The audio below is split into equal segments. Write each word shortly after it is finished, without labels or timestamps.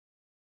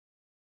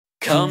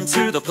Come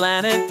to the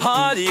planet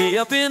party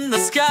up in the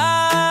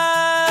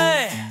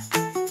sky.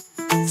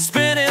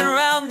 Spinning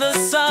around the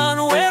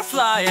sun, we're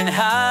flying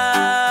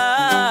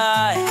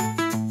high.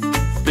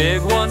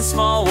 Big ones,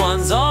 small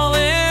ones, all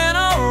in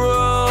a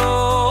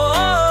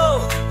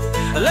row.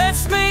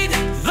 Let's meet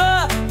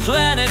the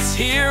planets,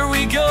 here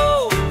we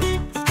go.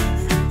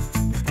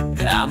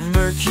 I'm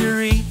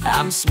Mercury,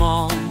 I'm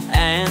small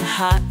and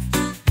hot.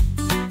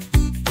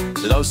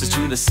 Closest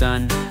to the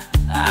sun,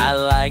 I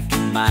like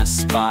my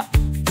spot.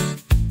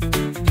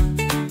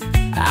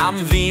 I'm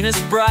Venus,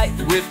 bright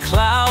with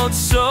clouds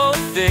so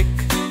thick.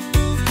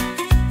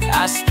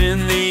 I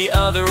spin the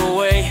other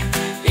way,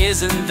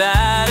 isn't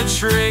that a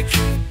trick?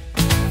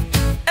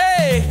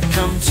 Hey,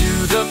 come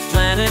to the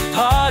planet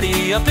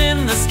party up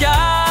in the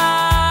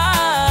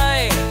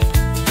sky.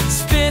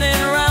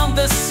 Spinning around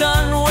the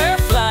sun, we're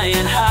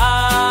flying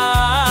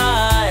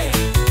high.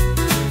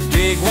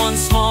 Big ones,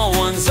 small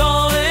ones,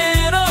 all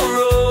in a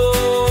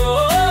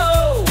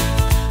row.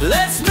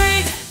 Let's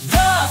meet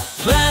the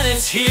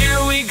planets, here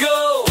we go.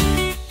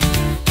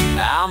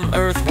 I'm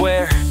Earth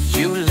where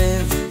you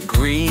live,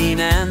 green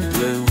and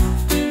blue,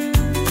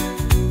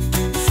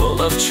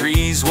 full of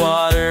trees,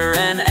 water,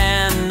 and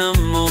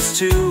animals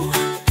too.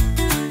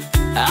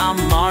 I'm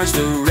Mars,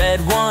 the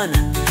red one,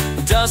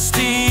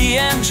 dusty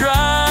and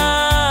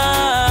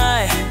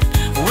dry,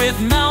 with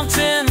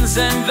mountains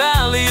and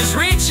valleys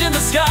reaching the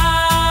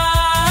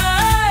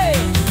sky.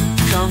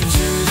 Come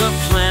to the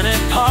planet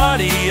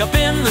party up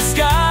in the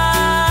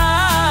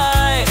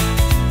sky.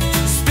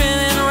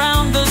 Spinning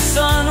around the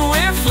sun,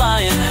 we're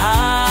flying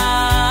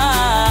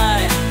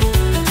high.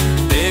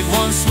 Big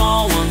ones,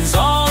 small ones,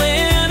 all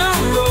in a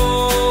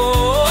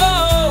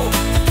row.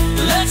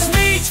 Let's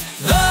meet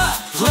the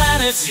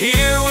planets,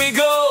 here we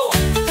go.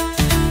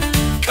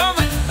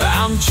 Coming.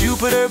 I'm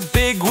Jupiter,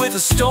 big with a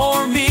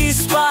stormy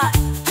spot.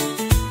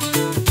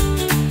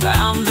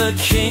 I'm the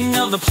king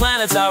of the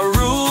planets, I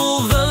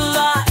rule the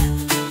lot.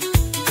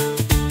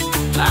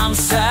 I'm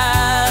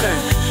Saturn,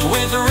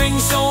 with a ring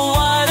so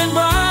wide and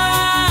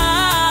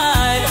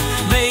bright,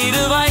 made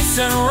of ice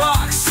and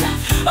rocks,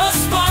 a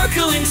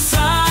sparkling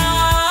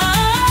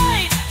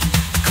sight.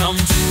 Come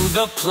to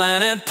the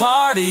planet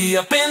party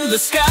up in the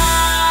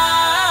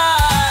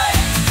sky.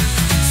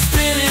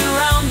 Spinning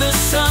around the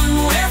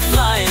sun, we're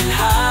flying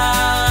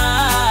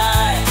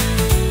high.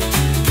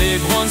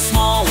 Big ones,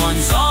 small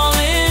ones, all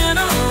in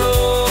a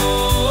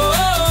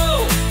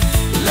row.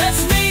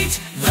 Let's meet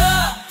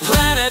the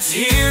planets,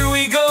 here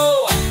we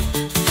go.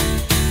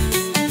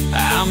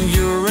 I'm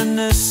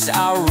Uranus,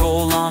 I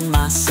roll on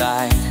my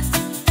side,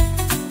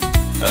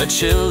 a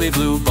chilly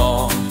blue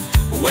ball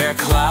where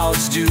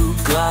clouds do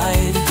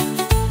glide.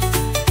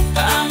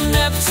 I'm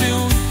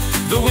Neptune,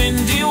 the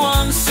windy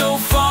one so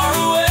far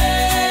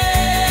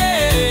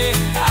away.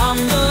 I'm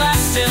the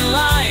last in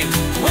line,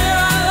 where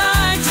I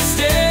like to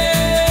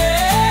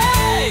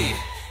stay.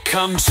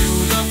 Come to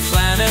the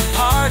planet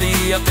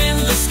party up in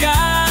the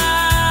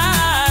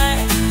sky.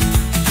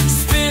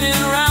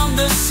 Spinning around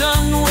the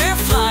sun, we're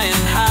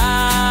flying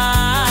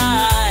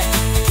high.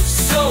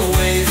 So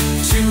wave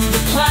to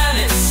the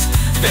planets,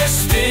 they're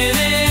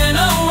spinning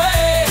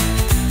away.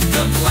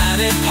 The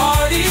planet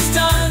party's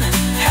done,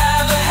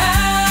 have a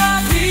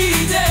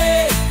happy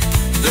day.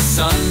 The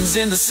sun's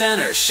in the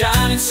center,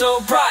 shining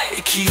so bright,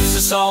 it keeps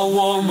us all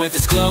warm with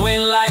its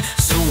glowing light.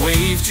 So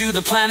wave to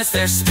the planets,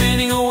 they're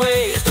spinning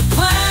away. The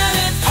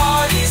planet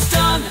party's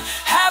done,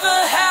 have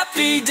a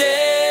happy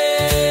day.